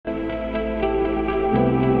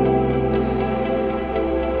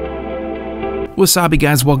Wasabi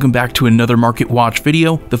guys, welcome back to another Market Watch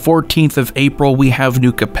video. The 14th of April, we have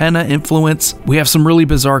New Capenna influence. We have some really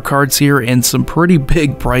bizarre cards here and some pretty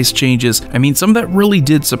big price changes. I mean, some that really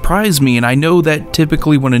did surprise me, and I know that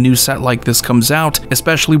typically when a new set like this comes out,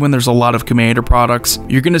 especially when there's a lot of Commander products,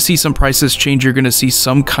 you're going to see some prices change. You're going to see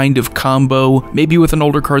some kind of combo, maybe with an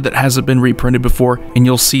older card that hasn't been reprinted before, and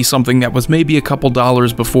you'll see something that was maybe a couple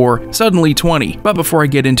dollars before, suddenly 20. But before I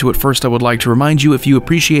get into it, first I would like to remind you, if you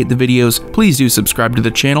appreciate the videos, please do subscribe to the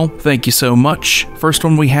channel. Thank you so much. First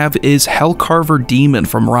one we have is Hellcarver Demon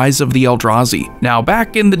from Rise of the Eldrazi. Now,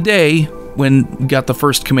 back in the day, when we got the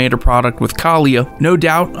first Commander product with Kaalia, no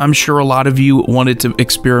doubt, I'm sure a lot of you wanted to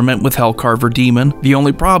experiment with Hellcarver Demon. The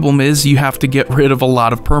only problem is you have to get rid of a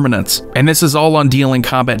lot of permanents. And this is all on dealing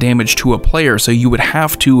combat damage to a player, so you would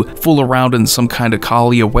have to fool around in some kind of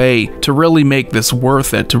Kaalia way to really make this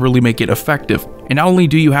worth it, to really make it effective. And not only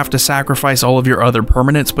do you have to sacrifice all of your other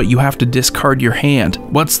permanents, but you have to discard your hand.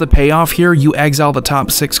 What's the payoff here? You exile the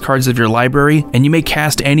top 6 cards of your library, and you may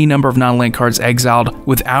cast any number of non-land cards exiled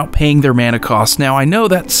without paying their mana cost. Now, I know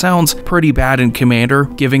that sounds pretty bad in Commander,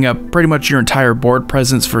 giving up pretty much your entire board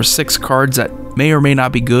presence for 6 cards that may or may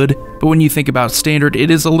not be good, but when you think about Standard, it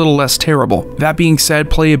is a little less terrible. That being said,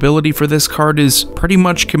 playability for this card is pretty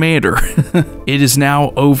much Commander. It is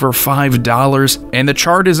now over $5, and the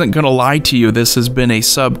chart isn't going to lie to you. This has been a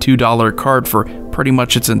sub $2 card for pretty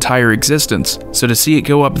much its entire existence. So to see it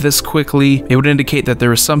go up this quickly, it would indicate that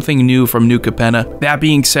there is something new from New Capenna. That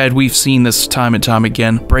being said, we've seen this time and time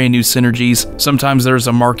again, brand new synergies. Sometimes there's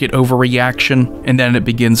a market overreaction, and then it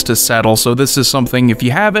begins to settle. So this is something, if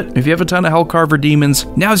you have it, if you have a ton of Hellcarver Demons,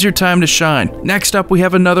 now's your time to shine. Next up, we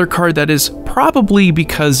have another card that is probably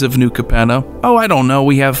because of New Capenna. Oh, I don't know,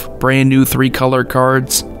 we have brand new 3-color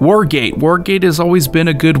cards. Wargate. Wargate has always been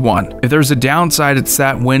a good one. If there's a downside, it's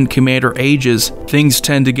that when Commander ages, things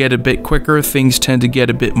tend to get a bit quicker, things tend to get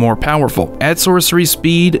a bit more powerful. At sorcery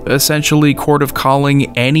speed, essentially Court of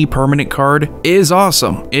Calling any permanent card is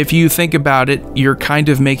awesome. If you think about it, you're kind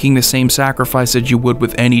of making the same sacrifice that you would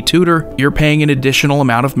with any tutor. You're paying an additional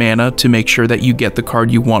amount of mana to make sure that you get the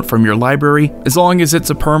card you want from your library. As long as it's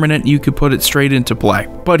a permanent, you could put it straight into play.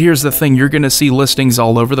 But here's the thing, you're going to see listings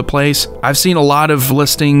all over the place. I've seen a lot of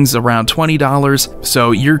listings around $20,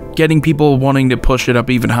 so you're getting people wanting to push it up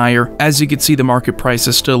even higher. As you can see, the market price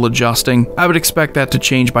is still adjusting. I would expect that to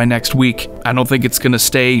change by next week. I don't think it's going to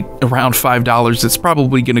stay around $5. It's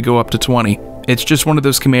probably going to go up to 20. It's just one of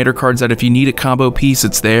those Commander cards that if you need a combo piece,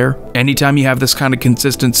 it's there. Anytime you have this kind of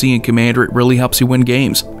consistency in Commander, it really helps you win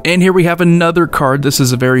games. And here we have another card. This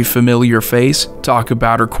is a very familiar face. Talk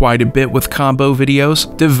about her quite a bit with combo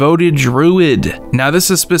videos. Devoted Druid. Now,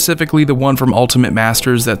 this is specifically the one from Ultimate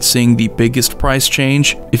Masters that's seeing the biggest price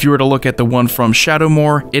change. If you were to look at the one from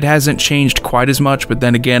Shadowmoor, it hasn't changed quite as much, but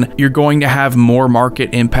then again, you're going to have more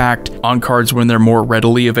market impact on cards when they're more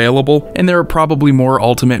readily available, and there are probably more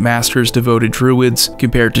Ultimate Masters Devoted Druids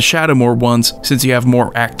compared to Shadowmoor ones. Since you have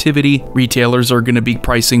more activity, retailers are going to be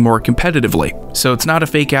pricing more competitively. So it's not a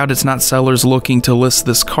fake out, it's not sellers looking to list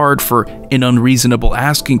this card for an unreasonable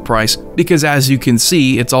asking price, because as you can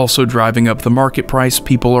see, it's also driving up the market price.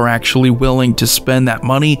 People are actually willing to spend that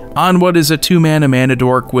money on what is a 2-mana mana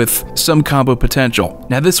dork with some combo potential.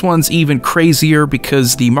 Now this one's even crazier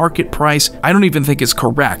because the market price, I don't even think is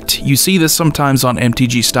correct. You see this sometimes on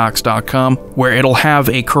mtgstocks.com, where it'll have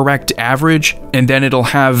a correct average, and then it'll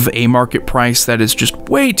have a market price that is just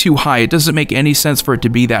way too high. It doesn't make any sense for it to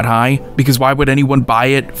be that high, because why would anyone buy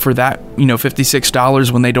it for that,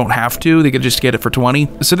 $56 when they don't have to? They could just get it for 20.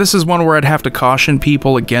 So this is one where I'd have to caution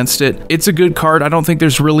people against it. It's a good card. I don't think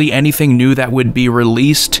there's really anything new that would be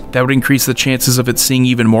released that would increase the chances of it seeing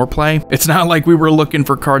even more play. It's not like we were looking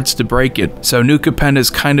for cards to break it. So New Capenna is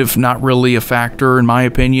kind of not really a factor in my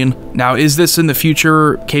opinion. Now, is this in the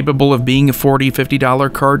future capable of being a $40,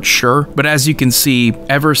 $50 card? Sure. But as you can see,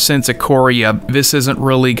 ever since Ikoria, this hasn't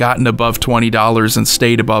really gotten above $20 and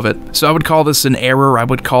stayed above it. So I would call this an error. I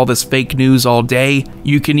would call this fake news all day.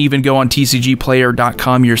 You can even go on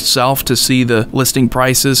tcgplayer.com yourself to see the listing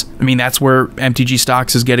prices. I mean, that's where MTG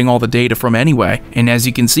Stocks is getting all the data from anyway. And as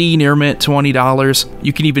you can see, near mint $20.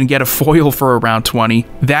 You can even get a foil for around 20.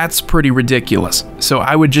 That's pretty ridiculous. So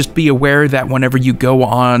I would just be aware that whenever you go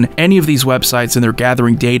on any of these websites and they're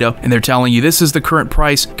gathering data and they're telling you this is the current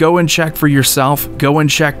price, go and check for yourself, go and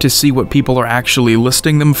check to see what people are actually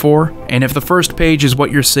listing them for. And if the first page is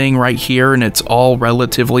what you're seeing right here and it's all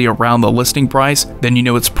relatively around the listing price, then you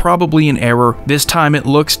know it's probably an error. This time it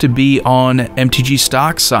looks to be on MTG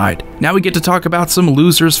Stock's side. Now we get to talk about some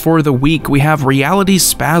losers for the week. We have Reality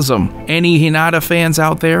Spasm. Any Hinata fans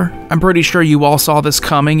out there? I'm pretty sure you all saw this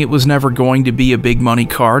coming. It was never going to be a big money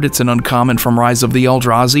card. It's an uncommon from Rise of the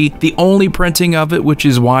Eldrazi. The only printing of it, which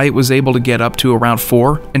is why it was able to get up to around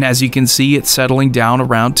 4. And as you can see, it's settling down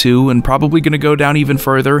around 2 and probably going to go down even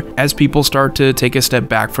further as people start to take a step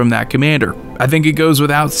back from that commander. I think it goes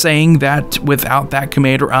without saying that without that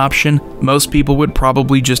commander option, most people would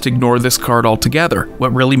probably just ignore this card altogether.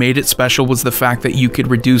 What really made it special was the fact that you could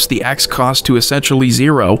reduce the X cost to essentially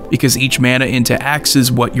 0 because each mana into X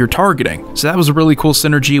is what you're targeting. So that was a really cool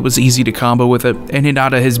synergy. It was easy to combo with it, and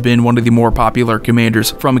Hinata has been one of the more popular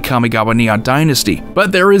commanders from Kamigawa Neon Dynasty.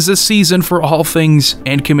 But there is a season for all things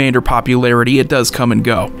and commander popularity. It does come and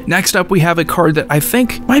go. Next up, we have a card that I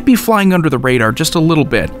think might be flying under the radar just a little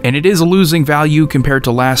bit, and it is losing value compared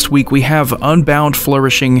to last week. We have Unbound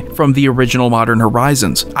Flourishing from the original Modern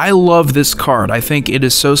Horizons. I love this card. I think it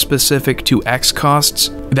is so specific to X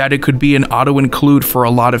costs that it could be an auto-include for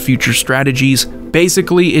a lot of future strategies.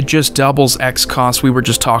 Basically, it just doubles X cost. We were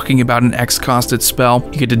just talking about an X costed spell.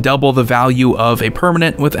 You get to double the value of a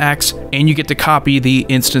permanent with X, and you get to copy the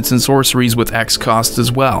instants and sorceries with X cost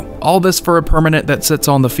as well. All this for a permanent that sits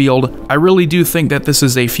on the field. I really do think that this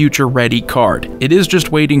is a future-ready card. It is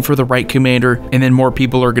just waiting for the right commander, and then more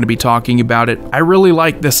people are going to be talking about it. I really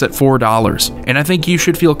like this at $4, and I think you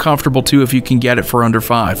should feel comfortable too if you can get it for under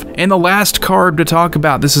 5. And the last card to talk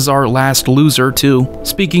about, this is our last loser too.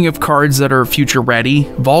 Speaking of cards that are future ready,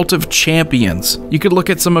 Vault of Champions. You could look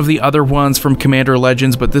at some of the other ones from Commander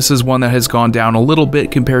Legends, but this is one that has gone down a little bit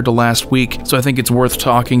compared to last week, so I think it's worth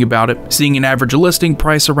talking about it. Seeing an average listing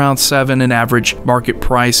price around 7, an average market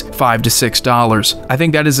price $5 to $6. I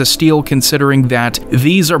think that is a steal considering that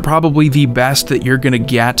these are probably the best that you're going to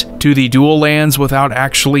get to the dual lands without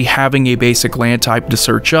actually having a basic land type to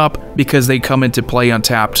search up, because they come into play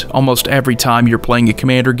untapped almost every time you're playing a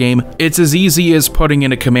commander game. It's as easy as putting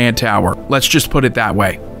in a command tower. Let's just put it that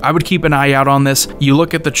way. I would keep an eye out on this. You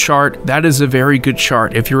look at the chart, that is a very good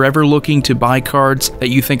chart. If you're ever looking to buy cards that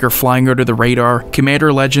you think are flying under the radar,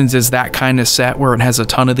 Commander Legends is that kind of set where it has a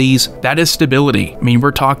ton of these. That is stability. I mean,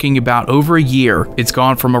 we're talking about over a year. It's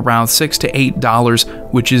gone from around $6 to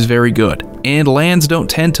 $8, which is very good. And lands don't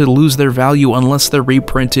tend to lose their value unless they're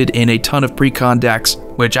reprinted in a ton of precon decks,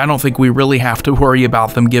 which I don't think we really have to worry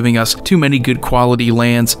about them giving us too many good quality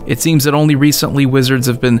lands. It seems that only recently Wizards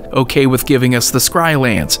have been okay with giving us the Scry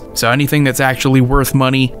lands. So anything that's actually worth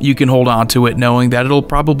money, you can hold on to it knowing that it'll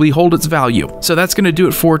probably hold its value. So that's going to do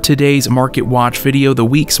it for today's Market Watch video, the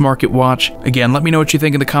week's Market Watch. Again, let me know what you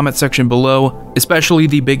think in the comment section below, especially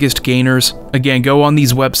the biggest gainers. Again, go on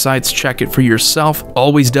these websites, check it for yourself.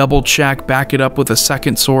 Always double check, back it up with a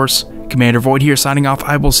second source. Commander Void here signing off.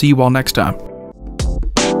 I will see you all next time.